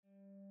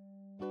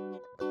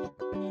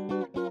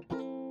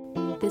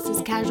This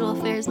is Casual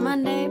Affairs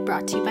Monday,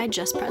 brought to you by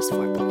Just Press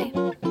Foreplay.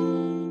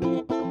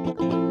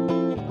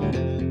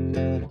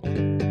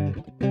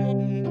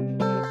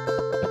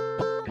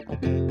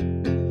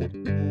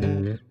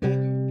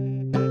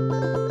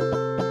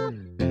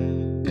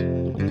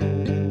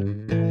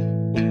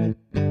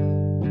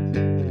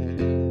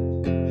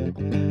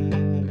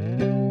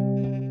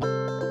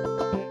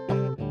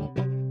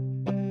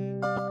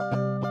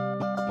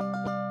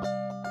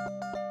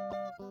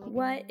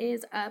 What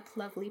is up,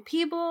 lovely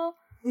people?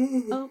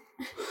 Oh.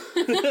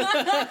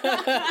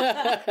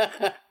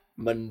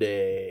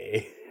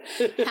 Monday.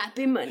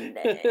 Happy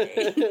Monday.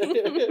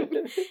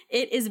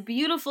 It is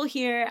beautiful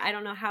here. I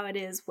don't know how it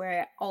is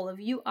where all of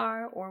you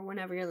are or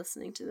whenever you're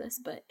listening to this,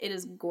 but it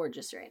is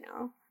gorgeous right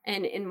now.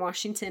 And in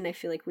Washington, I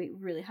feel like we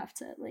really have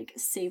to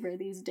savor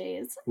these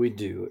days. We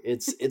do.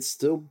 It's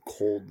still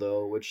cold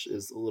though, which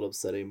is a little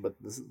upsetting, but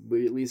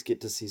we at least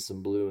get to see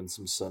some blue and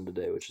some sun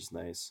today, which is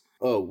nice.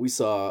 Oh, we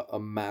saw a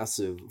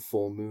massive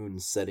full moon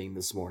setting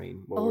this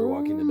morning while we were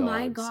walking the dogs. Oh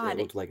my God. It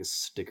looked like a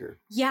sticker.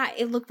 Yeah,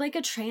 it looked like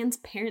a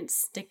transparent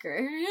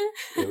sticker.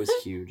 It was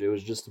huge. It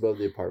was just above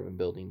the apartment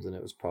buildings, and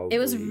it was probably... It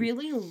was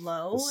really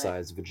low. The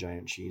size of a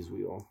giant cheese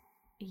wheel.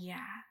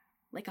 Yeah,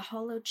 like a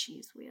hollow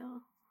cheese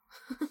wheel.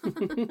 Because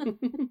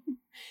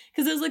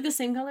it was like the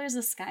same color as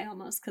the sky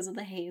almost because of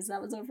the haze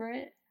that was over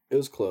it. It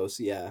was close,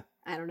 yeah.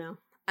 I don't know.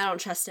 I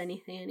don't trust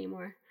anything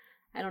anymore.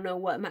 I don't know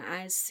what my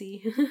eyes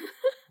see.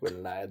 We're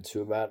lied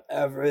to about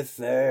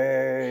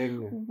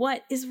everything.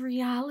 What is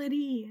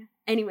reality?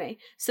 Anyway,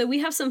 so we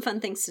have some fun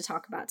things to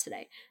talk about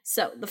today.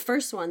 So the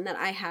first one that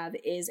I have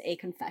is a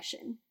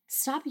confession.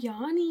 Stop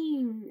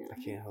yawning.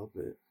 I can't help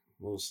it.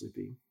 I'm a little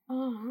sleepy.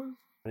 Aw.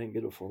 I didn't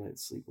get a full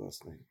night's sleep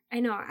last night. I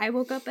know. I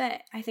woke up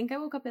at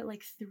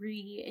like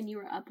 3 and you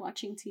were up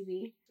watching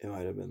TV. It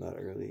might have been that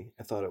early.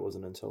 I thought it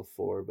wasn't until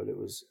 4, but it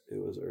was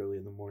early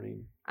in the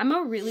morning. I'm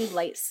a really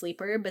light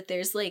sleeper, but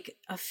there's like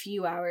a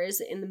few hours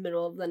in the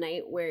middle of the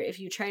night where if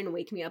you try and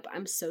wake me up,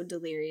 I'm so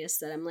delirious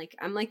that I'm like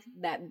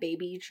that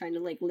baby trying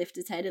to lift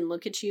its head and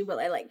look at you, but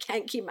I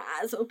can't keep my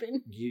eyes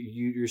open.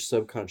 Your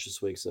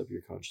subconscious wakes up,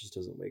 your conscious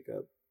doesn't wake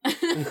up.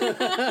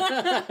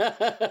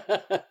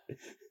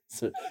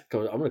 So,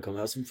 I'm gonna come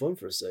have some fun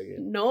for a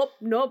second. Nope,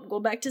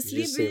 go back to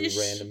sleep. Just say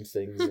random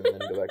things and then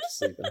go back to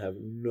sleep and have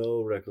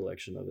no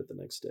recollection of it the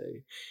next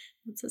day.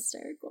 That's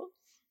hysterical.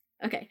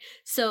 Okay,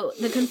 so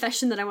the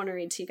confession that I want to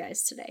read to you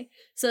guys today.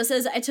 So it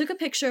says, I took a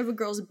picture of a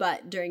girl's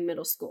butt during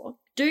middle school.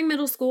 During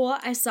middle school,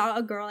 I saw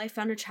a girl I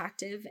found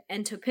attractive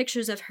and took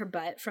pictures of her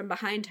butt from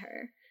behind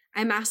her.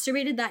 I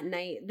masturbated that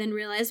night, then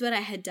realized what I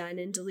had done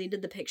and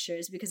deleted the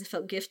pictures because I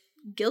felt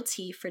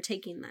guilty for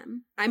taking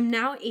them. I'm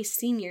now a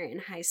senior in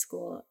high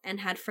school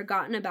and had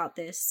forgotten about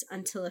this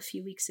until a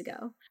few weeks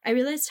ago. I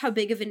realized how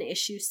big of an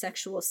issue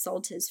sexual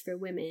assault is for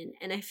women,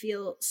 and I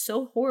feel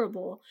so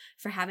horrible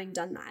for having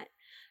done that.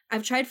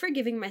 I've tried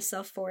forgiving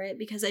myself for it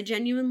because I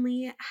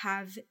genuinely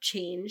have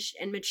changed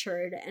and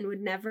matured and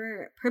would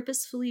never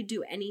purposefully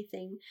do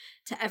anything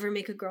to ever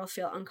make a girl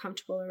feel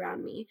uncomfortable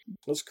around me.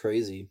 That's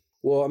crazy.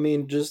 Well, I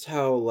mean, just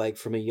how,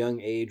 from a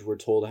young age, we're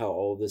told how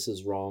all of this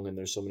is wrong and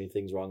there's so many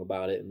things wrong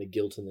about it and the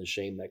guilt and the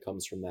shame that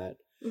comes from that.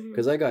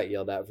 Because I got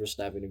yelled at for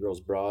snapping a girl's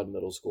bra in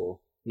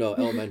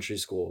elementary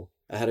school.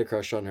 I had a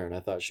crush on her and I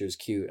thought she was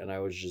cute and I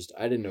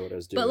didn't know what I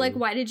was doing. But,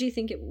 why did you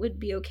think it would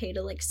be okay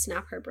to,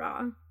 snap her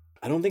bra?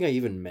 I don't think I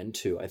even meant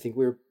to. I think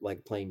we were,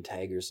 playing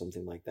tag or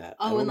something like that.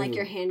 Oh, and,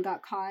 your hand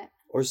got caught?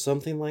 Or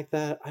something like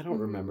that. I don't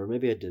remember.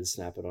 Maybe I did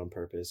snap it on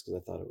purpose because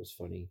I thought it was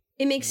funny.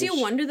 It makes you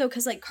wonder, though,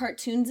 because,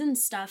 cartoons and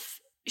stuff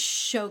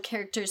show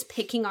characters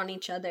picking on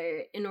each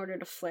other in order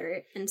to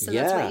flirt. And so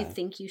that's what you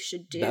think you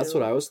should do. That's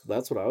what I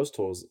was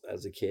told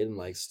as a kid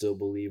and, still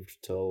believed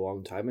till a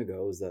long time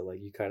ago is that,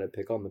 you kind of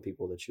pick on the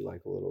people that you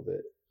like a little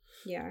bit.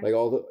 Yeah.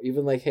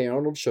 Even Hey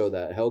Arnold show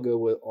that. Helga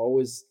would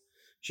always...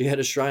 She had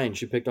a shrine.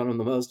 She picked on him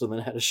the most and then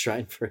had a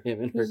shrine for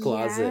him in her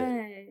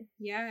closet.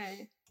 Yeah.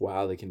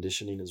 Wow, the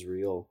conditioning is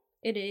real.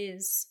 It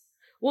is.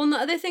 Well, and the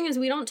other thing is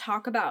we don't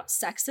talk about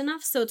sex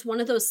enough, so it's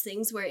one of those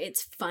things where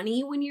it's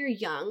funny when you're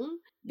young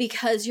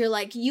because you're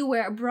you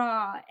wear a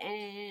bra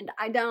and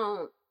I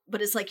don't,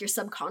 but it's your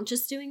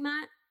subconscious doing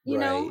that, you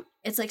know?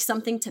 It's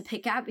something to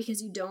pick at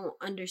because you don't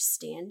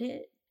understand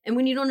it. And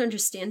when you don't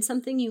understand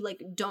something, you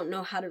don't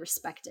know how to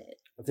respect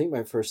it. I think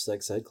my first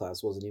sex ed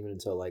class wasn't even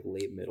until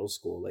late middle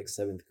school,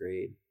 7th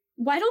grade.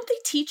 Why don't they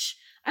teach,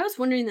 I was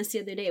wondering this the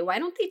other day, why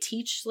don't they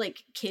teach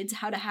kids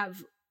how to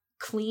have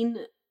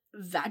clean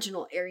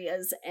vaginal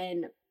areas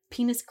and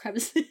penis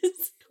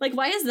crevices?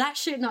 Why is that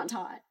shit not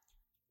taught?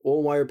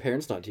 Well, why are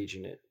parents not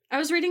teaching it? I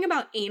was reading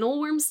about anal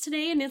worms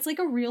today and it's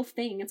a real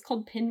thing. It's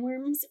called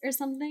pinworms or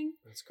something.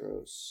 That's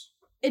gross.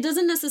 It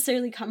doesn't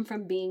necessarily come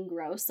from being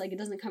gross. It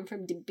doesn't come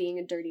from being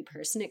a dirty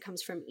person. It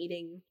comes from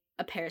eating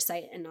a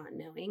parasite and not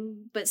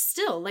knowing. But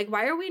still,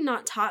 why are we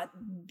not taught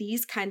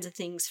these kinds of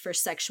things for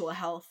sexual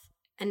health?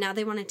 And now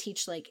they want to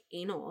teach,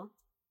 anal.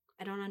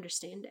 I don't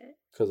understand it.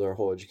 Because our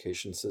whole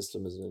education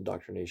system is an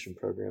indoctrination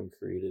program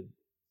created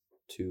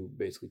to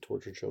basically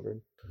torture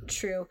children.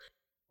 True.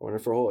 I wonder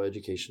if our whole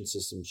education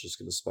system is just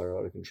going to spiral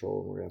out of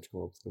control and we're going to have to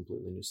come up with a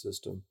completely new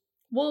system.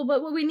 Well,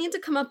 but what we need to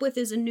come up with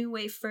is a new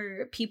way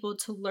for people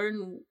to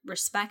learn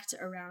respect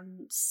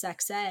around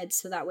sex ed,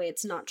 so that way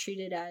it's not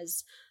treated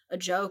as a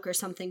joke or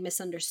something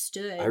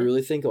misunderstood. I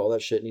really think all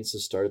that shit needs to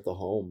start at the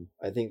home.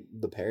 I think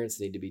the parents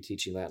need to be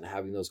teaching that and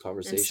having those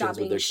conversations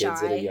with their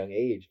kids at a young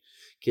age.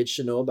 Kids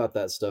should know about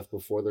that stuff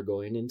before they're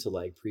going into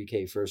like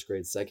pre-K, first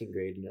grade, second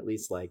grade, and at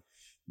least like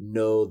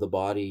know the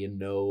body and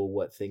know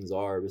what things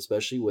are,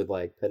 especially with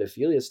like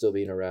pedophilia still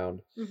being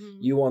around. Mm-hmm.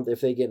 You want,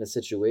 if they get in a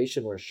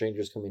situation where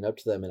strangers coming up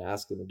to them and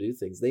asking them to do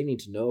things, they need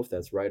to know if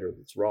that's right or if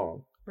it's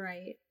wrong.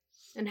 Right.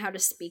 And how to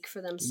speak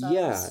for themselves.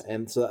 Yeah,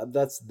 and so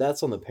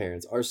that's on the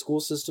parents. Our school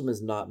system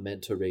is not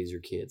meant to raise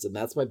your kids, and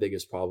that's my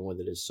biggest problem with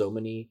it, is so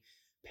many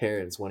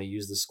parents want to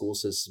use the school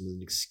system as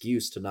an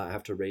excuse to not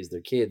have to raise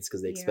their kids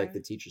because they expect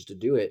the teachers to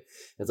do it.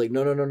 And it's like,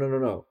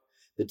 no.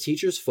 The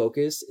teacher's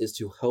focus is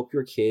to help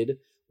your kid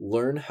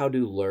learn how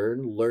to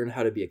learn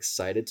how to be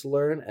excited to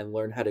learn, and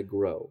learn how to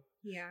grow.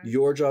 Yeah.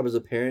 Your job as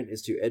a parent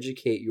is to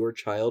educate your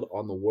child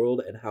on the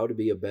world and how to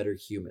be a better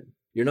human.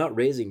 You're not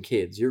raising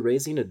kids, you're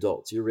raising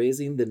adults. You're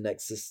raising the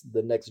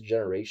next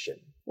generation.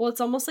 Well, it's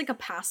almost like a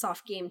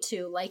pass-off game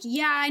too. Like,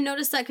 yeah, I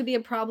noticed that could be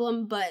a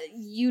problem, but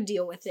you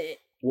deal with it.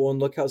 Well, and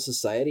look how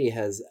society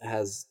has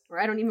or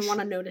I don't even want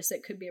to notice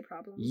it could be a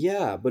problem.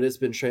 Yeah, but it's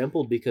been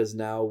trampled because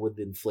now with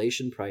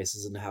inflation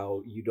prices and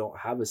how you don't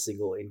have a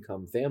single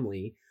income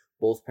family,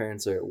 both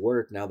parents are at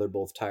work. Now they're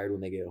both tired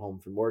when they get home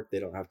from work. They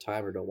don't have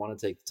time or don't want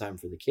to take the time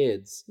for the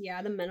kids.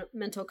 Yeah, the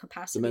mental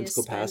capacity. The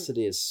mental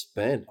capacity is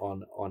spent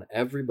on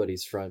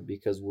everybody's front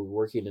because we're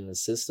working in a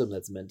system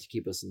that's meant to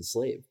keep us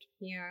enslaved.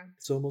 Yeah.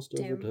 It's almost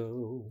over,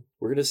 though.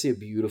 We're going to see a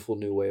beautiful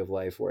new way of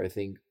life where I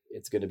think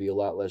it's going to be a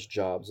lot less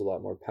jobs, a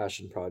lot more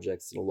passion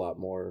projects, and a lot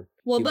more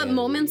humanity. But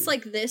moments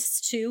like this,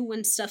 too,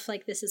 when stuff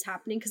like this is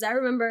happening, because I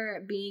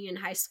remember being in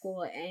high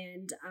school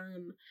and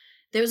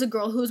there was a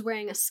girl who was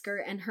wearing a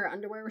skirt and her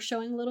underwear was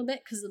showing a little bit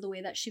because of the way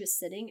that she was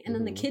sitting. And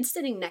then the kid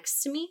sitting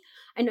next to me,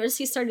 I noticed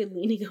he started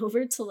leaning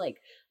over to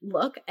like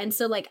look. And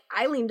so like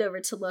I leaned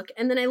over to look,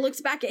 and then I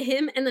looked back at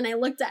him, and then I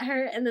looked at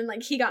her, and then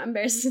like he got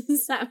embarrassed and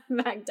sat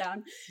back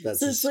down. That's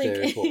so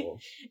hysterical.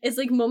 Like, it's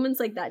like moments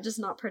like that, just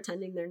not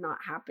pretending they're not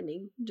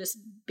happening, just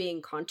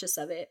being conscious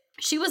of it.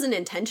 She wasn't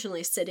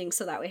intentionally sitting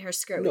so that way her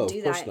skirt would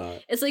do that.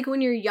 Not. It's like when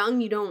you're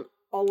young, you don't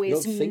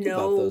always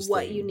know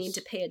what things. You need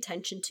to pay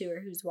attention to or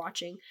who's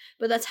watching,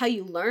 but that's how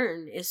you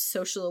learn, is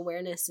social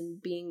awareness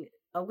and being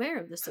aware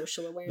of the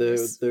social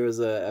awareness. There was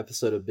a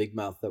episode of Big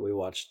Mouth that we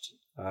watched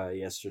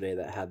yesterday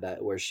that had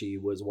that, where she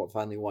was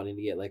finally wanting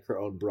to get like her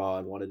own bra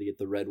and wanted to get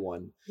the red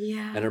one,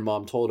 and her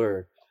mom told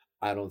her,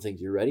 I don't think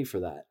you're ready for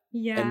that.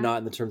 And not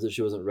in the terms that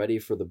she wasn't ready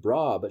for the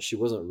bra, but she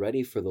wasn't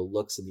ready for the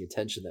looks and the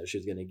attention that she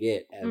was going to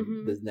get.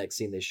 And the next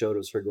scene they showed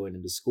was her going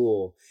into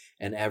school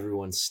and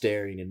everyone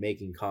staring and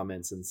making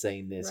comments and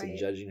saying this and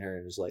judging her.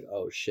 And it was like,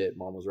 oh shit,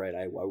 mom was right.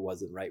 I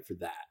wasn't right for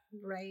that.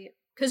 Right.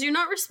 Because you're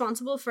not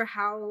responsible for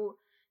how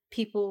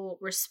people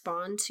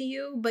respond to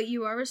you, but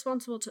you are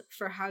responsible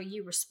for how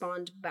you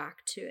respond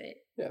back to it.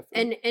 Yeah.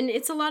 And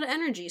it's a lot of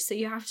energy. So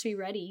you have to be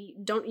ready.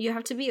 You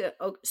have to be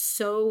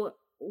so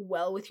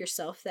well with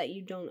yourself that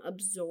you don't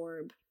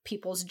absorb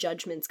people's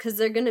judgments, because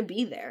they're going to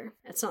be there.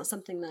 It's not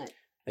something that...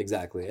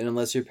 Exactly. And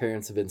unless your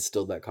parents have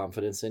instilled that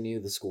confidence in you,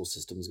 the school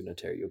system is going to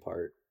tear you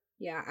apart.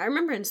 Yeah, I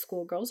remember in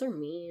school, girls are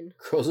mean.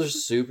 Girls are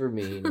super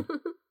mean.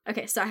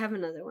 Okay, so I have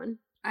another one.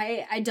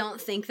 I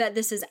don't think that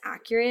this is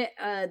accurate.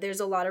 There's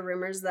a lot of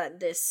rumors that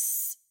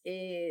this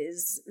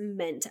is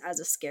meant as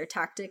a scare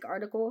tactic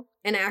article,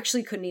 and I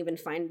actually couldn't even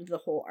find the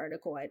whole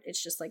article.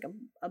 It's just like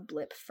a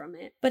blip from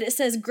it. But it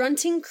says,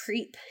 grunting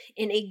creep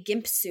in a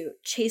gimp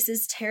suit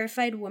chases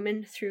terrified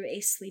woman through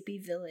a sleepy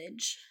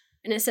village.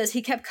 And it says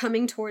he kept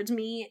coming towards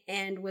me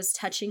and was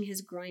touching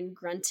his groin,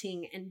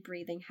 grunting and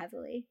breathing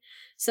heavily.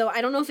 So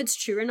I don't know if it's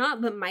true or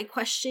not, but my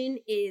question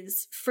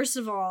is, first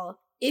of all,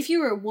 if you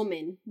were a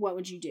woman, what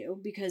would you do?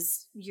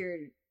 Because you're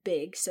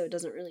big, so it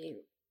doesn't really...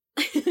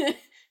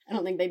 I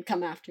don't think they'd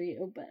come after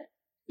you, but...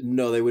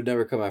 No, they would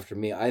never come after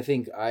me.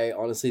 I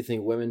honestly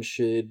think women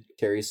should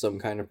carry some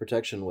kind of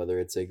protection, whether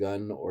it's a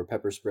gun or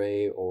pepper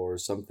spray or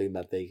something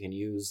that they can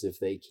use if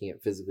they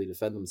can't physically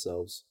defend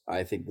themselves.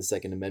 I think the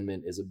Second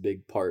Amendment is a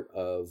big part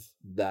of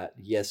that.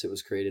 Yes, it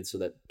was created so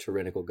that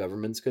tyrannical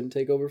governments couldn't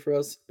take over for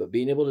us, but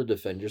being able to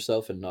defend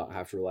yourself and not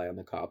have to rely on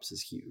the cops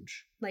is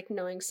huge. Like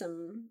knowing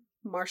some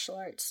martial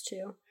arts,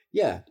 too.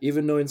 Yeah,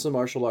 even knowing some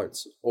martial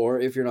arts. Or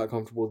if you're not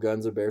comfortable with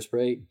guns or bear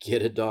spray,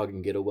 get a dog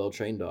and get a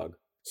well-trained dog.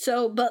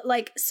 So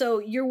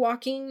you're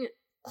walking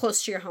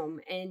close to your home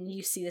and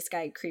you see this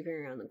guy creeping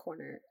around the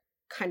corner,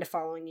 kind of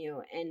following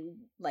you and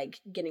like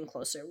getting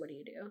closer. What do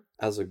you do?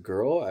 As a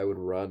girl, I would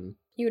run.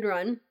 You would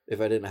run?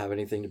 If I didn't have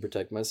anything to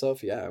protect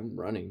myself, yeah, I'm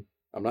running.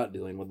 I'm not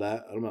dealing with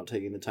that. I'm not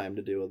taking the time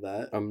to deal with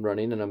that. I'm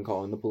running and I'm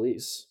calling the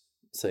police,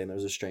 saying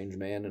there's a strange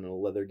man in a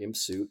leather gimp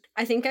suit.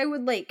 I think I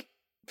would like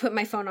put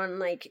my phone on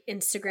like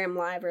Instagram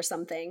Live or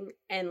something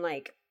and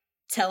like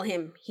tell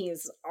him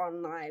he's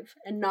on live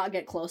and not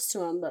get close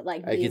to him, but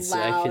like I be could see,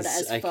 loud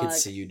as fuck. I could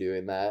see you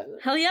doing that.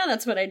 Hell yeah,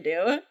 that's what I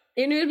do.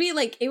 And it would be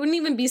like, it wouldn't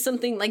even be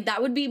something like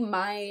that would be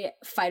my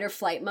fight or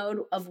flight mode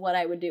of what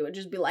I would do. It would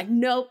just be like,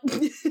 nope,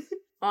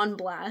 on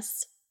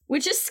blast.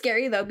 Which is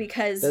scary though,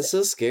 because that's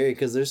so scary,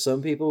 because there's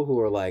some people who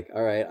are like,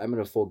 all right, I'm in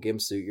a full GIMP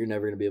suit. You're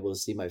never going to be able to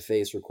see my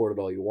face, record it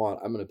all you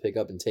want. I'm going to pick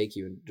up and take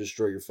you and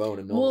destroy your phone,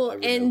 and no one will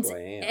ever know who I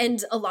am.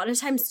 And a lot of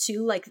times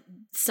too, like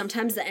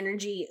sometimes the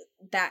energy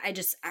that I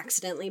just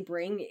accidentally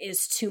bring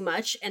is too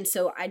much. And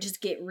so I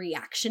just get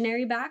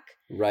reactionary back.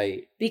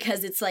 Right.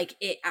 Because it's like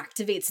it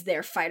activates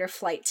their fight or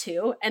flight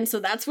too. And so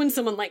that's when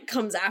someone like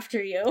comes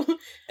after you.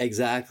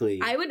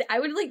 Exactly. I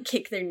would like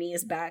kick their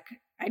knees back.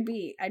 I'd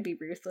be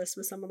ruthless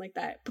with someone like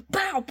that.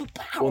 Pow, pow,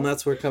 pow. Well, and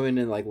that's where coming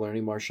in like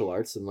learning martial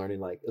arts and learning,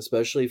 like,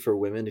 especially for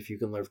women, if you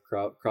can learn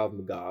Krav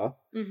Maga,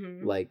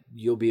 like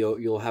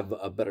you'll have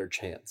a better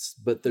chance.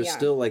 But there's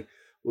still like,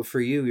 well,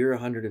 for you, you're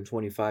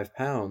 125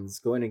 pounds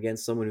going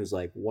against someone who's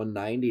like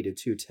 190 to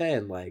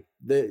 210. Like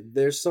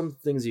there's some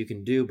things you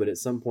can do, but at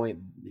some point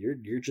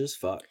you're just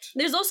fucked.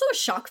 There's also a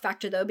shock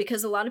factor though,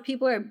 because a lot of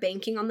people are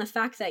banking on the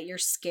fact that you're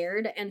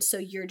scared, and so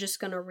you're just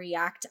gonna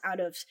react out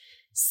of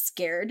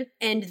scared,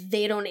 and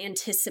they don't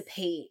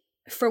anticipate,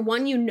 for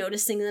one, you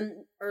noticing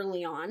them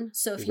early on.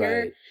 So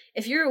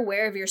if you're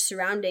aware of your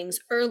surroundings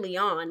early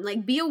on,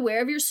 like be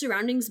aware of your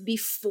surroundings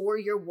before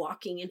you're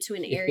walking into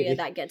an area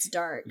that gets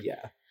dark.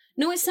 Yeah.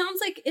 No, it sounds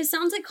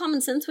like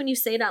common sense when you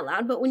say it out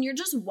loud, but when you're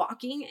just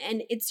walking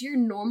and it's your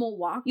normal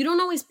walk, you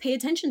don't always pay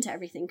attention to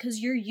everything because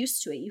you're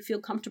used to it. You feel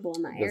comfortable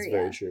in that area. That's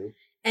very true.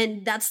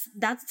 And that's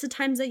the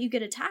times that you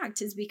get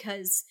attacked, is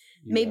because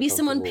maybe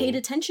someone paid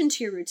attention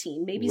to your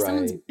routine. Maybe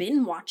someone's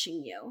been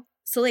watching you.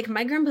 So like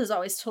my grandpa's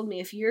always told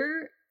me,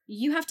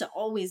 you have to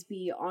always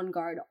be on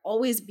guard,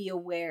 always be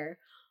aware,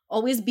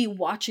 always be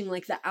watching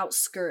like the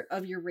outskirt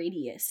of your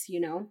radius, you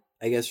know?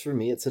 I guess for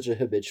me, it's such a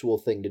habitual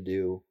thing to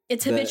do.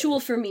 It's habitual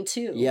for me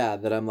too. Yeah,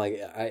 that I'm like,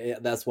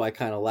 that's why I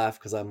kind of laugh,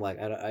 because I'm like,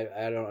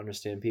 I don't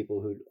understand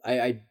people who,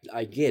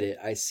 I get it.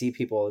 I see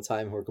people all the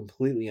time who are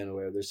completely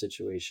unaware of their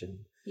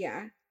situation.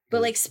 Yeah.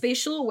 But like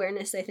spatial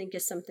awareness, I think,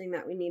 is something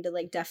that we need to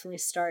like definitely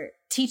start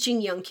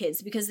teaching young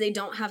kids, because they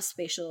don't have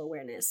spatial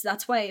awareness.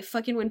 That's why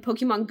fucking when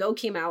Pokemon Go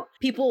came out,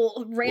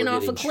 people ran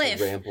off a cliff.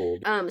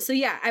 Trampled. So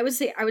yeah, I would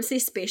say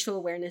spatial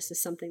awareness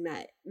is something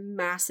that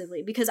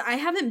massively, because I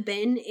haven't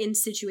been in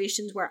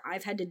situations where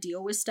I've had to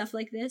deal with stuff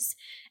like this,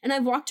 and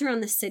I've walked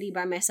around the city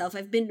by myself.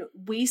 I've been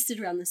wasted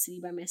around the city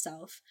by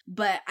myself,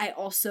 but I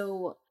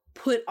also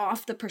put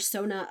off the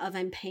persona of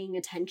I'm paying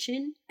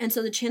attention, and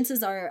so the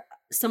chances are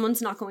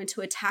someone's not going to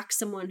attack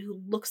someone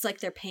who looks like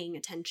they're paying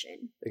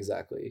attention.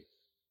 Exactly.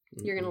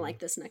 You're gonna like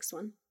this next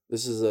one.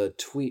 This is a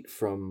tweet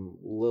from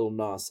Lil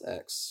Nas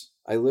X.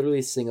 I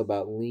literally sing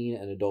about lean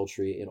and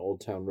adultery in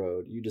Old Town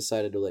Road. You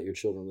decided to let your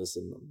children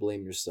listen.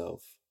 Blame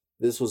yourself.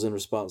 This was in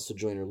response to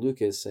Joyner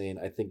Lucas saying,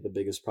 I think the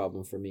biggest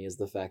problem for me is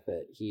the fact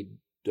that he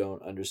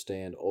don't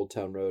understand Old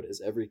Town Road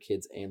is every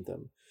kid's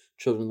anthem.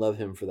 Children love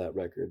him for that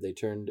record. They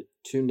tuned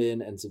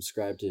in and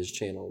subscribed to his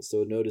channel.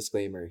 So no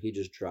disclaimer, he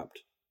just dropped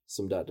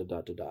some ... Do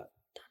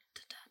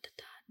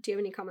you have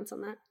any comments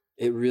on that?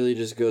 It really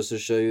just goes to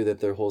show you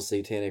that their whole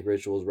satanic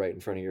ritual is right in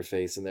front of your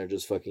face, and they're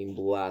just fucking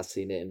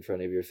blasting it in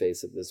front of your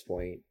face at this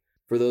point.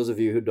 For those of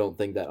you who don't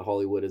think that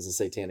Hollywood is a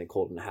satanic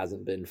cult and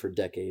hasn't been for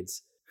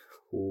decades,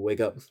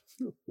 wake up.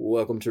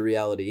 Welcome to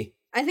reality.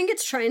 I think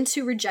it's trying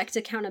to reject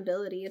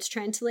accountability. It's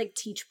trying to like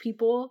teach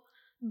people,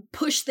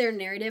 push their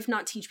narrative,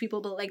 not teach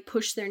people, but like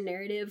push their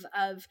narrative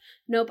of,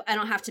 nope, I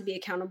don't have to be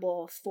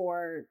accountable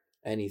for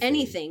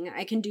anything.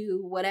 I can do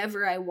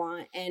whatever I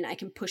want, and I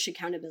can push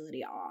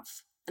accountability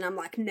off. And I'm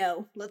like,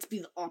 no, let's be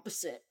the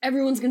opposite.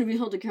 Everyone's going to be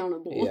held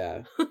accountable.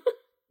 Yeah.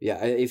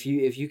 Yeah, if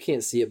you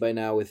can't see it by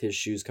now with his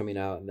shoes coming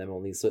out and them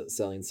only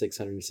selling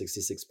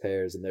 666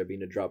 pairs and there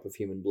being a drop of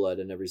human blood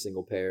in every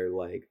single pair,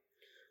 like...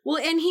 Well,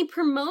 and he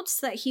promotes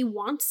that he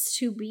wants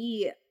to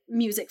be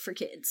music for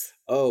kids.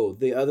 Oh,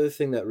 the other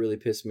thing that really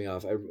pissed me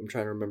off, I'm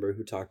trying to remember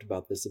who talked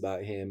about this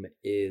about him,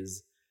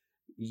 is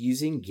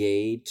using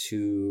gay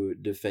to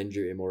defend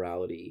your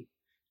immorality.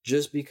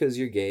 Just because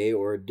you're gay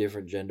or a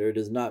different gender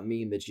does not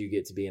mean that you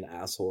get to be an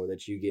asshole or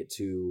that you get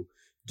to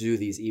do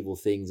these evil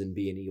things and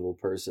be an evil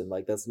person.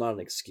 Like, that's not an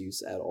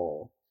excuse at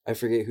all. I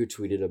forget who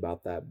tweeted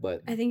about that,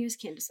 but I think it was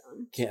Candace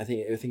Owen. I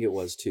think it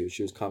was too.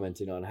 She was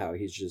commenting on how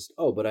he's just,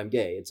 oh, but I'm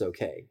gay, it's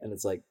okay. And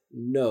it's like,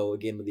 no,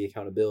 again, with the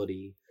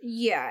accountability.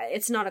 Yeah,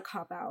 it's not a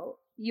cop-out.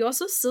 You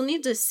also still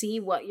need to see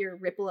what your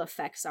ripple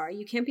effects are.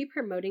 You can't be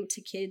promoting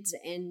to kids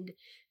and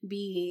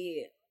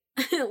be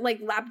like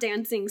lap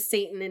dancing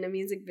Satan in a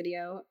music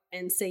video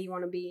and say you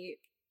want to be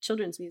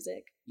children's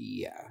music.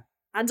 Yeah.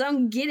 I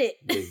don't get it.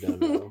 They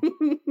don't know.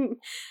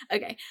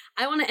 Okay.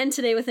 I want to end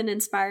today with an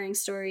inspiring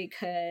story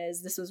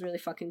because this was really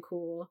fucking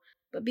cool.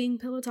 But being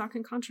Pillow Talk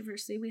and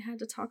controversy, we had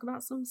to talk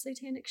about some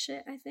satanic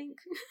shit, I think.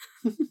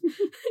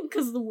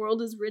 Because the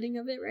world is ridding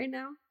of it right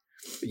now.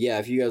 Yeah,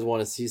 if you guys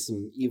want to see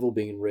some evil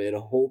being rid,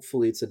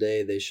 hopefully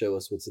today they show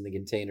us what's in the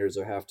containers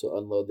or have to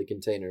unload the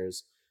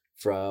containers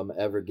from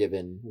Ever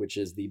Given, which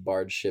is the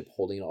barge ship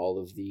holding all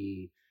of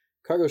the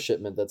cargo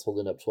shipment that's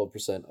holding up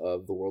 12%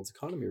 of the world's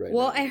economy right now.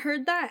 Well, I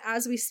heard that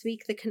as we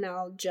speak, the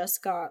canal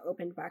just got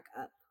opened back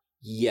up.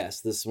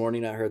 Yes, this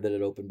morning I heard that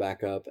it opened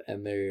back up,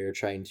 and they're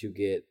trying to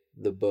get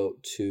the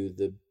boat to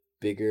the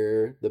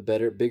bigger,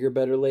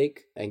 better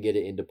lake and get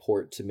it into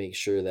port to make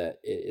sure that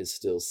it is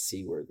still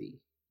seaworthy.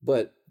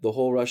 But the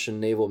whole Russian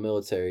naval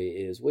military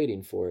is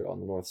waiting for it on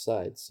the north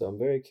side, so I'm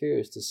very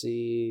curious to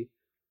see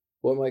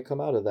what might come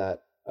out of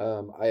that.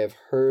 I have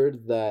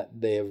heard that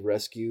they have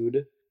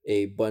rescued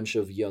a bunch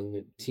of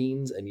young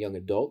teens and young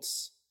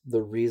adults.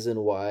 The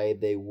reason why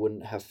they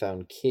wouldn't have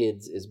found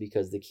kids is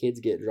because the kids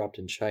get dropped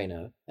in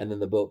China, and then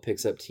the boat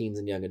picks up teens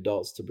and young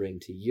adults to bring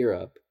to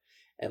Europe.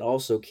 And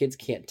also, kids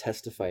can't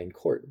testify in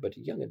court, but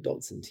young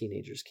adults and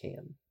teenagers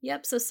can.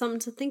 Yep, so something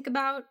to think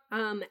about.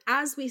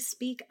 As we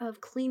speak of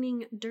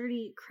cleaning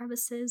dirty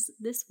crevices,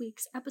 this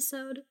week's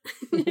episode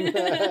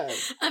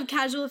of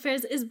Casual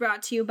Affairs is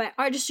brought to you by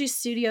Artistry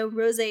Studio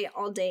Rose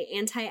All Day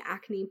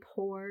Anti-Acne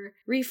Pore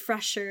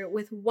Refresher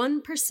with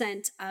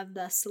 1% of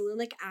the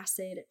salicylic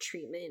acid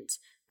treatment.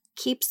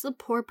 Keeps the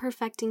pore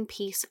perfecting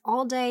peace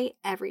all day,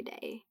 every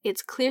day.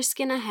 It's clear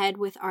skin ahead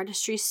with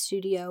Artistry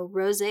Studio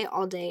Rose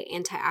All Day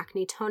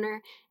Anti-Acne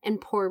Toner and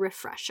Pore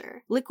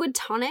Refresher. Liquid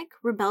Tonic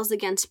rebels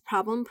against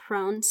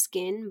problem-prone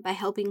skin by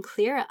helping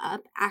clear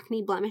up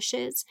acne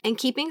blemishes and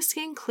keeping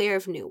skin clear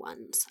of new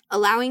ones,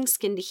 allowing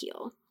skin to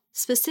heal.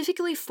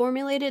 Specifically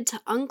formulated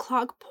to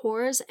unclog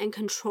pores and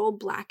control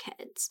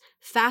blackheads.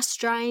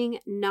 Fast-drying,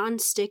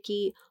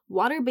 non-sticky,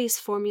 water-based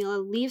formula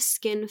leaves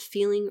skin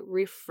feeling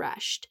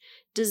refreshed.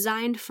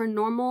 Designed for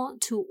normal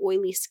to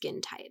oily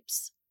skin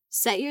types.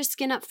 Set your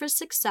skin up for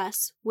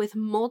success with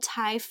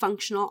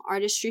multi-functional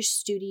Artistry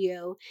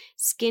Studio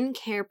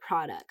skincare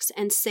products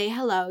and say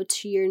hello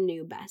to your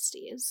new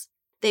besties.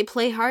 They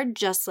play hard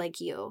just like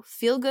you.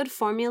 Feel-good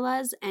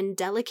formulas and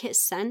delicate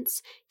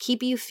scents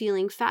keep you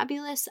feeling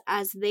fabulous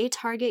as they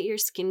target your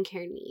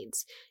skincare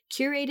needs.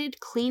 Curated,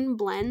 clean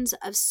blends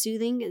of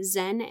soothing,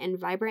 zen, and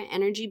vibrant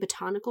energy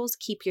botanicals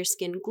keep your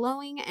skin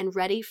glowing and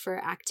ready for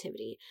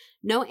activity.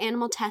 No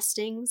animal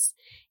testings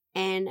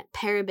and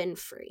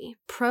paraben-free.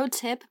 Pro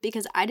tip,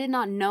 because I did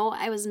not know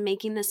I was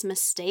making this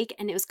mistake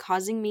and it was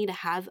causing me to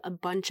have a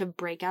bunch of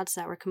breakouts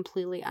that were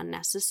completely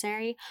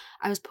unnecessary.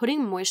 I was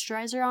putting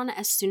moisturizer on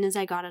as soon as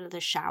I got out of the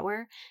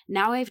shower.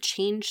 Now I've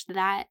changed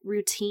that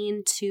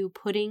routine to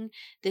putting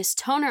this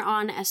toner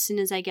on as soon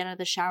as I get out of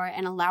the shower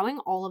and allowing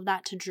all of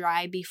that to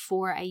dry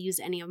before I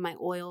use any of my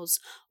oils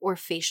or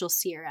facial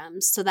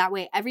serums. So that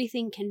way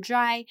everything can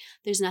dry.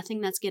 There's nothing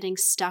that's getting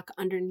stuck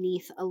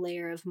underneath a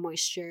layer of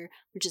moisture,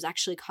 which is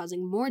actually causing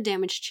more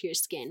damage to your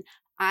skin.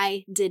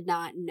 I did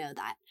not know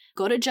that.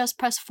 Go to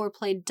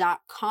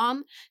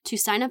justpressforeplay.com to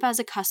sign up as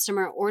a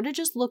customer or to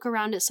just look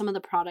around at some of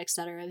the products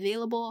that are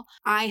available.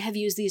 I have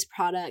used these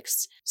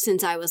products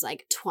since I was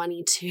like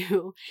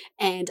 22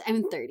 and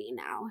I'm 30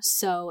 now.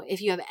 So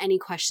if you have any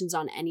questions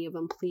on any of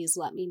them, please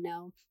let me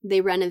know. They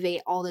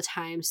renovate all the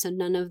time, so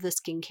none of the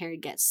skincare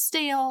gets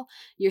stale.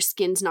 Your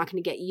skin's not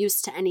going to get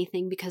used to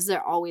anything because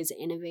they're always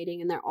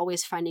innovating and they're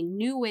always finding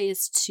new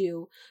ways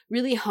to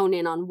really hone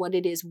in on what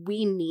it is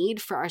we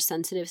need for our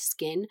sensitive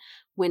skin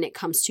when it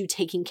comes to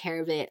taking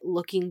care of it,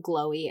 looking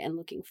glowy, and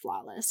looking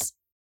flawless.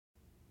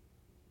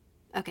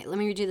 Okay, let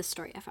me read you the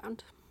story I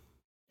found.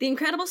 The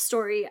incredible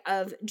story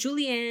of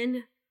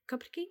Julianne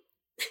Koepke.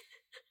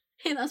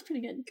 Hey, that was pretty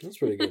good. That's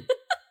pretty good.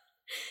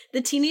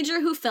 The teenager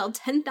who fell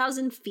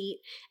 10,000 feet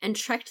and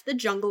trekked the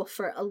jungle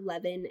for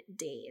 11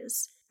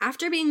 days.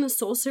 After being the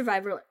sole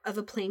survivor of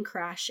a plane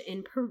crash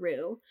in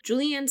Peru,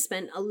 Julianne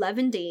spent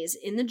 11 days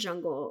in the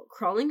jungle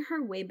crawling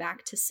her way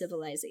back to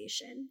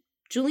civilization.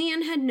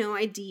 Julianne had no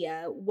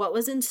idea what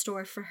was in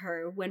store for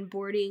her when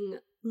boarding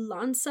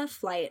LANSA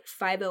Flight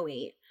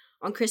 508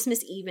 on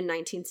Christmas Eve in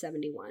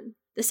 1971.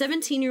 The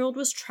 17-year-old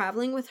was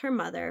traveling with her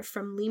mother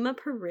from Lima,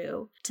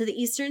 Peru, to the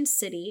eastern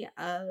city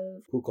of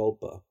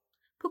Pucallpa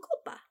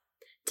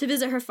to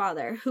visit her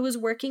father, who was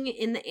working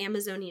in the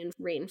Amazonian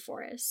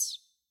rainforest.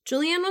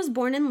 Julianne was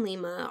born in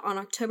Lima on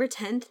October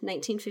 10th,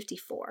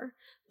 1954.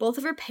 Both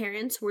of her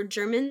parents were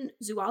German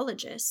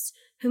zoologists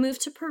who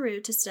moved to Peru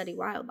to study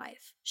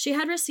wildlife. She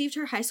had received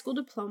her high school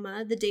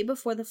diploma the day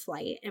before the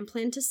flight and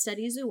planned to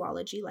study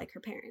zoology like her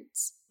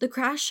parents. The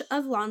crash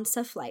of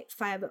LANSA Flight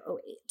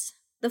 508.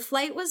 The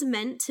flight was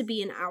meant to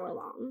be an hour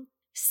long.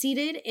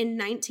 Seated in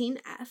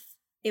 19F,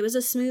 it was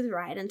a smooth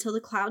ride until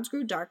the clouds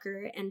grew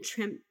darker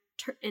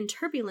and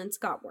turbulence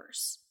got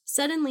worse.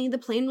 Suddenly, the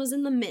plane was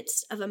in the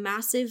midst of a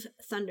massive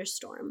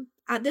thunderstorm.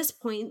 At this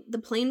point, the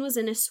plane was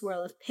in a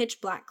swirl of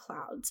pitch-black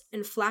clouds,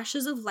 and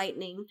flashes of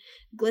lightning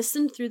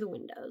glistened through the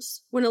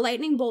windows. When a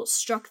lightning bolt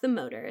struck the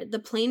motor, the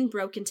plane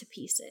broke into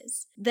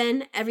pieces.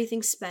 Then,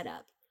 everything sped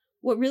up.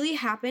 What really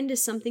happened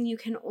is something you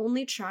can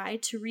only try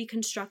to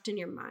reconstruct in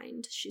your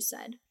mind, she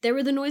said. There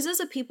were the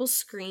noises of people's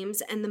screams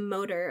and the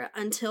motor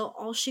until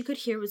all she could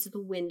hear was the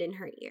wind in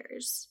her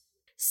ears.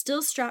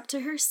 Still strapped to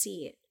her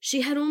seat,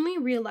 she had only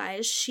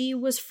realized she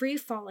was free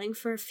falling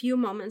for a few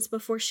moments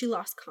before she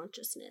lost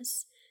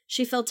consciousness.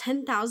 She fell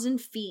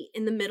 10,000 feet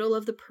in the middle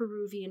of the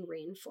Peruvian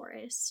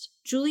rainforest.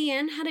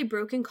 Julianne had a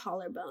broken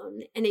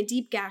collarbone and a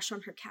deep gash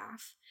on her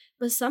calf,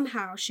 but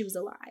somehow she was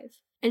alive,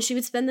 and she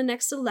would spend the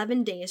next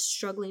 11 days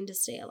struggling to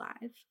stay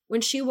alive.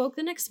 When she awoke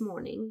the next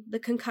morning, the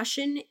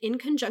concussion in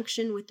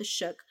conjunction with the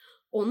shook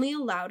only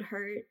allowed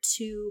her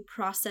to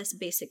process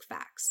basic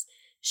facts.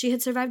 She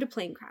had survived a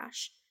plane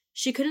crash.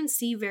 She couldn't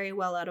see very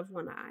well out of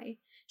one eye.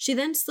 She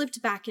then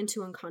slipped back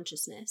into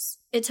unconsciousness.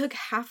 It took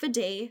half a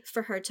day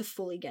for her to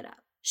fully get up.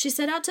 She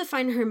set out to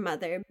find her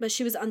mother, but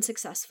she was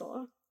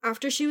unsuccessful.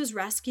 After she was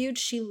rescued,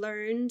 she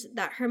learned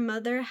that her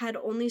mother had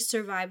only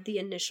survived the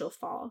initial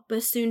fall,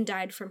 but soon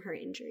died from her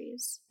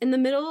injuries. In the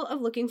middle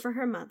of looking for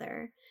her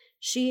mother,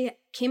 she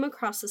came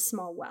across a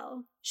small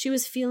well. She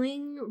was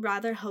feeling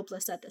rather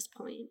hopeless at this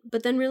point,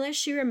 but then realized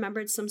she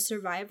remembered some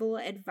survival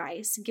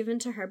advice given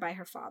to her by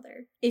her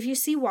father. If you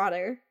see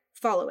water,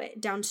 follow it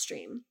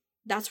downstream.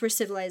 That's where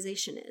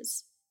civilization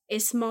is. A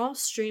small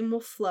stream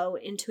will flow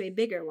into a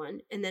bigger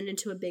one, and then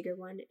into a bigger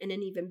one, and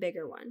an even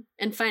bigger one.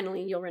 And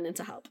finally, you'll run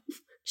into help.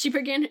 She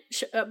began...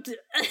 She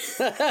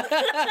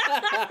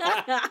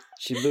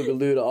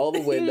boogalooed all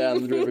the way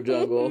down the river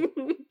jungle.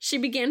 She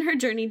began her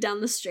journey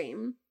down the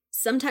stream.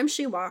 Sometimes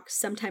she walked,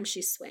 sometimes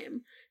she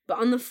swam. But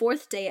on the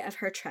 4th day of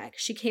her trek,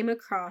 she came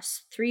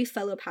across 3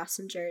 fellow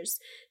passengers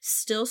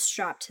still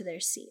strapped to their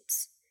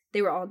seats.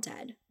 They were all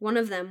dead. One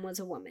of them was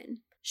a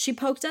woman. She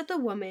poked at the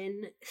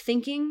woman,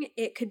 thinking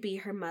it could be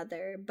her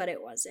mother, but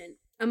it wasn't.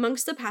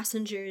 Amongst the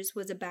passengers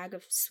was a bag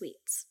of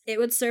sweets. It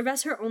would serve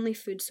as her only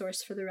food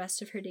source for the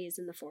rest of her days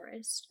in the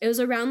forest. It was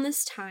around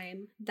this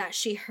time that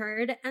she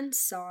heard and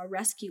saw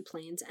rescue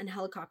planes and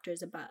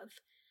helicopters above.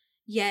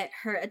 Yet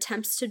her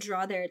attempts to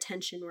draw their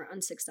attention were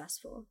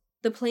unsuccessful.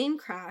 The plane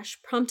crash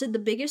prompted the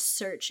biggest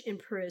search in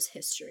Peru's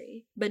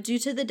history, but due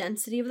to the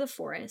density of the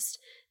forest,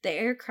 the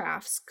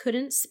aircrafts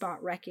couldn't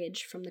spot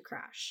wreckage from the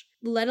crash,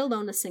 let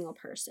alone a single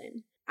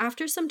person.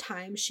 After some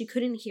time, she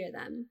couldn't hear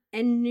them,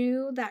 and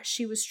knew that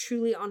she was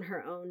truly on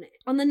her own.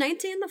 On the 9th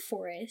day in the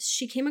forest,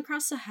 she came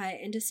across a hut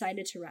and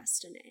decided to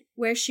rest in it,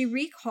 where she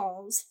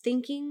recalls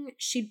thinking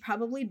she'd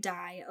probably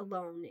die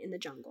alone in the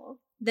jungle.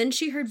 Then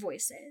she heard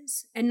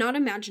voices, and not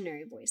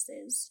imaginary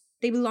voices.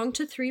 They belonged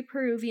to 3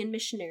 Peruvian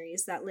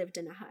missionaries that lived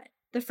in a hut.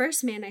 The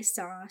first man I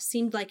saw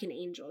seemed like an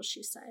angel,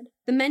 she said.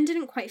 The men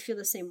didn't quite feel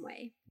the same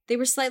way. They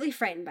were slightly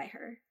frightened by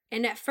her,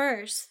 and at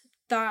first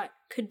thought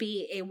could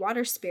be a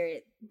water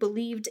spirit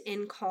believed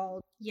in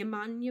called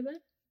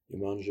Yamanjabut.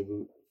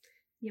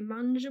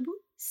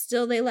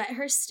 Still, they let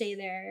her stay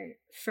there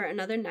for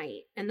another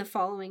night, and the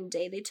following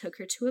day they took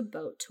her to a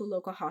boat to a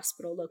local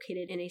hospital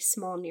located in a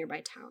small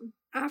nearby town.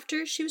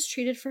 After she was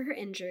treated for her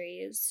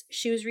injuries,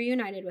 she was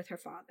reunited with her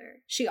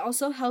father. She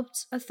also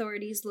helped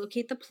authorities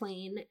locate the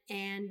plane,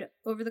 and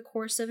over the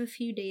course of a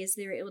few days,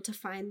 they were able to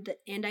find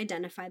and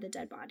identify the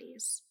dead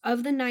bodies.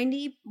 Of the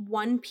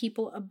 91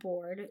 people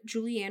aboard,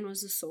 Julianne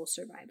was the sole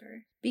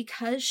survivor.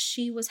 Because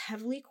she was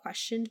heavily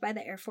questioned by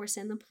the Air Force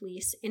and the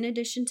police, in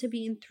addition to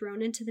being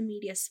thrown into the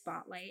media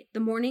spotlight,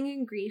 the mourning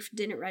and grief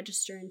didn't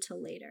register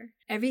until later.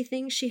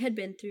 Everything she had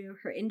been through,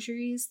 her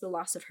injuries, the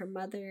loss of her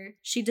mother,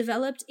 she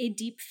developed a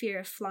deep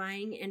fear of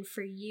flying and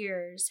for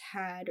years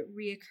had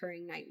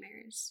reoccurring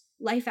nightmares.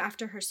 Life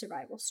after her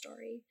survival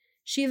story.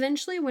 She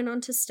eventually went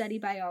on to study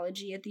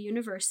biology at the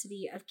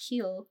University of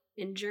Kiel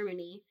in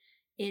Germany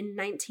in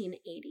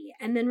 1980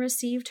 and then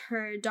received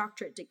her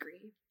doctorate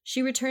degree.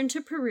 She returned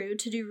to Peru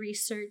to do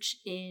research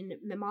in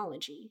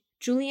mammalogy.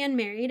 Julianne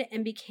married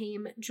and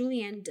became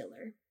Julianne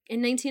Diller.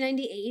 In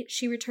 1998,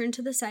 she returned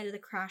to the site of the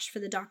crash for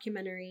the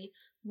documentary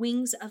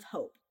Wings of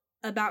Hope,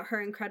 about her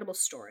incredible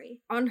story.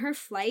 On her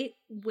flight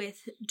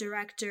with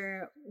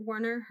director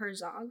Werner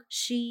Herzog,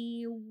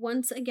 she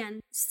once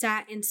again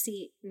sat in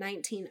seat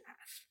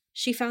 19F.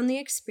 She found the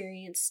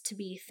experience to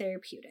be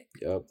therapeutic.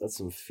 Yep, that's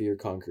some fear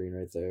conquering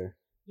right there.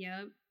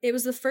 Yep. It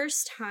was the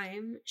first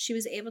time she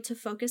was able to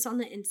focus on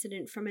the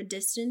incident from a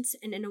distance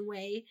and in a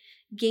way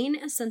gain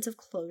a sense of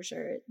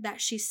closure that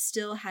she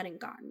still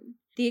hadn't gotten.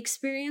 The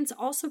experience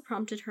also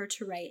prompted her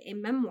to write a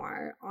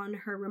memoir on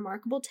her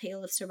remarkable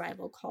tale of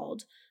survival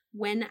called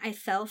When I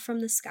Fell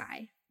from the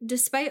Sky.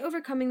 Despite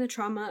overcoming the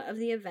trauma of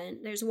the event,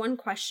 there's one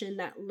question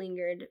that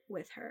lingered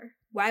with her.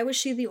 Why was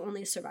she the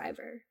only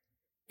survivor?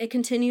 It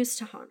continues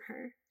to haunt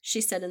her, she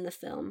said in the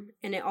film,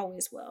 and it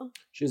always will.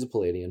 She's a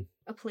Palladian.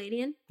 A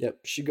Palladian?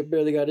 Yep, she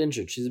barely got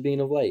injured. She's a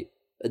being of light.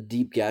 A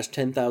deep gash,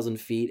 10,000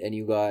 feet, and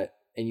you were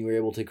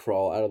able to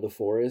crawl out of the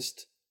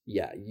forest.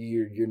 Yeah,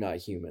 you're not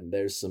human.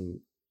 There's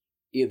some,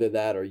 either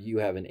that or you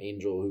have an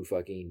angel who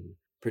fucking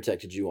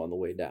protected you on the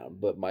way down.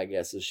 But my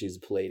guess is she's a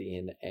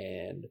Palladian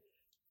and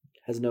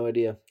has no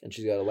idea, and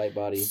she's got a light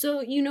body.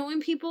 So, you know when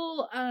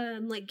people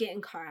get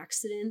in car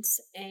accidents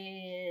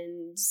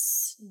and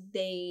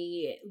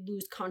they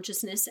lose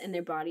consciousness and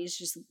their bodies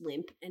just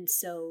limp, and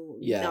so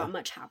not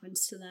much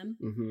happens to them?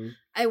 Mm-hmm.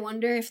 I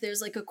wonder if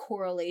there's a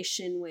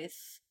correlation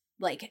with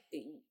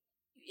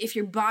if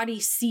your body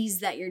sees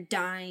that you're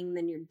dying,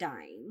 then you're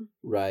dying.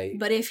 Right.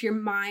 But if your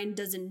mind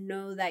doesn't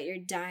know that you're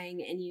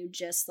dying and you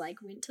just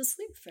like went to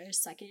sleep for a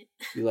second,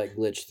 you like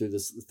glitch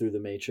through the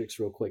matrix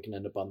real quick and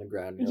end up on the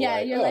ground.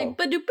 You're like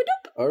ba-doop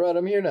ba-doop. All right,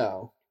 I'm here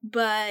now.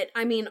 But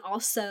I mean,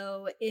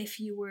 also if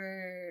you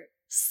were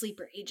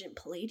sleeper agent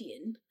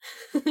Palladian,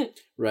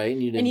 right,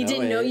 and you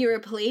didn't know you were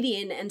a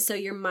Palladian, and so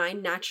your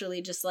mind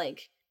naturally just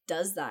like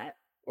does that.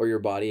 Or your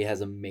body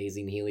has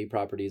amazing healing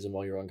properties, and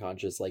while you're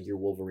unconscious, like you're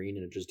Wolverine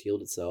and it just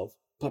healed itself.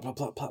 Plop, plop,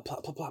 plop, plop,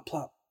 plop, plop, plop,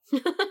 plop.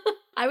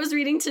 I was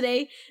reading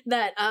today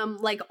that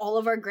like all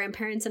of our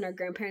grandparents and our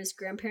grandparents'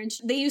 grandparents,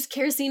 they use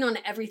kerosene on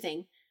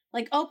everything.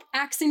 Like, oh,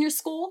 axe in your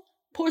skull,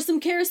 pour some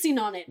kerosene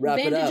on it.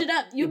 Bandage it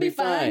up. You'll be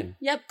fine.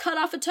 Yep, cut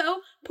off a toe,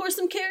 pour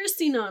some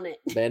kerosene on it.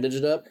 Bandage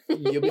it up,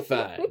 you'll be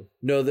fine.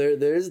 No,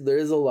 there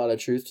is a lot of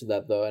truth to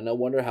that though, and I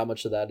wonder how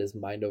much of that is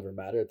mind over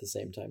matter at the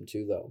same time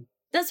too though.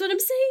 That's what I'm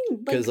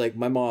saying. Because like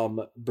my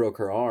mom broke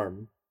her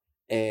arm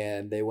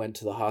and they went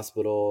to the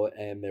hospital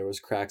and there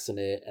was cracks in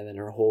it, and then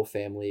her whole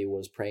family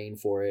was praying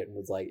for it and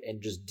was like,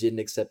 and just didn't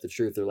accept the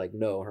truth. They're like,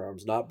 no, her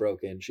arm's not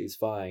broken, she's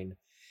fine.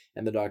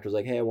 And the doctor's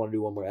like, hey, I want to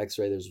do one more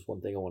x-ray, there's one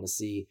thing I want to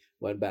see.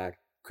 Went back,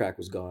 crack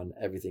was gone,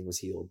 everything was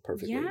healed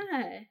perfectly. Yeah.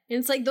 And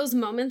it's like those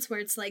moments where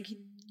it's like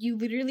you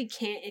literally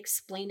can't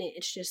explain it.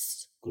 It's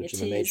just glitch in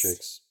the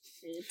matrix.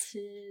 It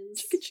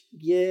is.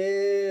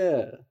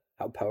 Yeah.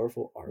 How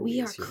powerful are we?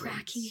 We are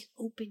cracking it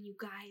open, you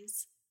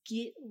guys.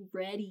 Get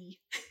ready.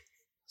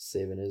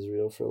 Saving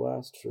Israel for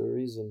last for a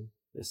reason.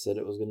 They said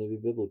it was going to be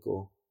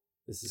biblical.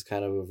 This is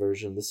kind of a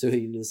version. The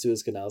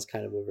Suez Canal is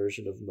kind of a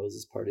version of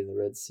Moses parting the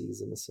Red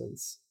Seas in a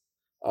sense.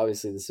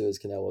 Obviously, the Suez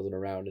Canal wasn't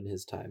around in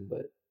his time,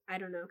 but I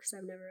don't know because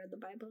I've never read the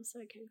Bible, so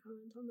I can't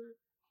comment on that.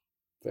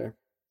 Fair.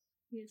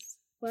 Yes.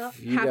 Well,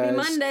 happy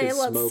Monday.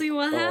 Let's see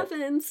what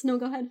happens. No,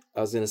 go ahead.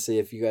 I was going to say,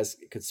 if you guys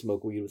could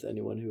smoke weed with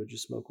anyone, who would you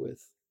smoke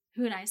with?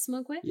 Who would I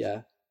smoke with?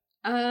 Yeah.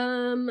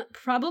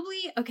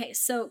 Probably. Okay,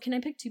 so can I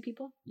pick two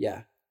people?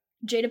 Yeah.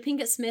 Jada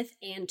Pinkett Smith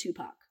and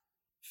Tupac.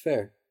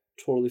 Fair.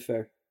 Totally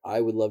fair.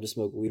 I would love to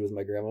smoke weed with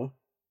my grandma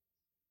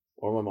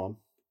or my mom.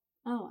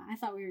 Oh, I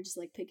thought we were just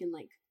like picking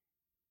like.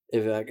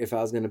 If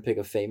I was going to pick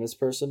a famous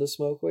person to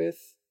smoke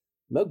with,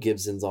 Mel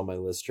Gibson's on my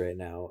list right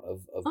now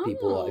of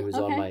people who's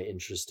on my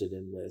interested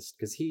in list,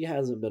 because he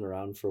hasn't been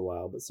around for a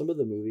while, but some of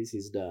the movies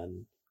he's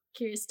done.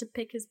 Curious to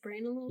pick his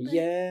brain a little bit.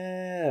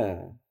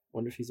 Yeah.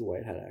 Wonder if he's a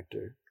white hat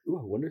actor. Ooh,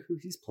 I wonder who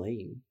he's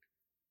playing.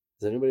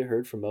 Has anybody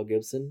heard from Mel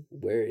Gibson?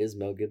 Where is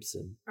Mel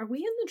Gibson? Are we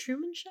in the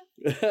Truman Show?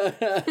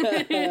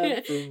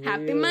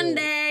 Happy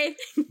Monday!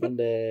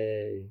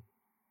 Monday.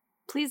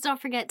 Please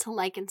don't forget to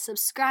like and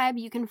subscribe.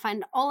 You can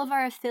find all of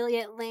our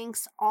affiliate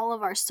links, all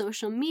of our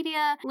social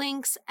media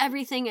links,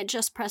 everything at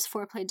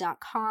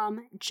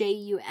justpressforeplay.com.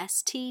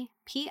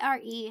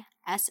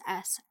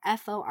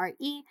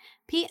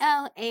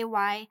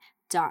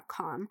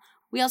 JustPressForeplay.com.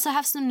 We also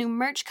have some new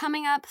merch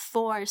coming up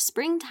for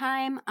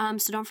springtime,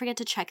 so don't forget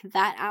to check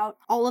that out.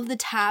 All of the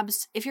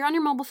tabs, if you're on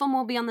your mobile phone,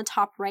 will be on the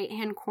top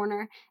right-hand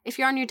corner. If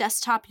you're on your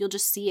desktop, you'll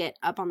just see it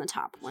up on the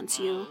top once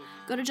you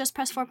go to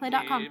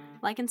justpressforeplay.com.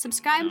 Like and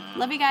subscribe.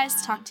 Love you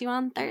guys. Talk to you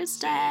on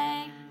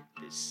Thursday.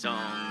 This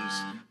song's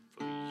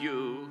for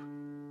you.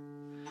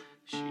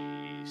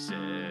 She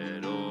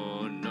said,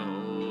 oh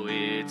no,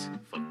 it's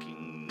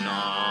fucking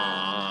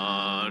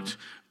not.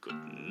 Good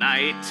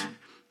night,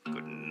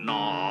 good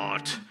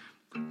night.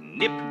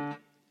 Nip,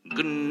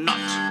 good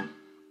night.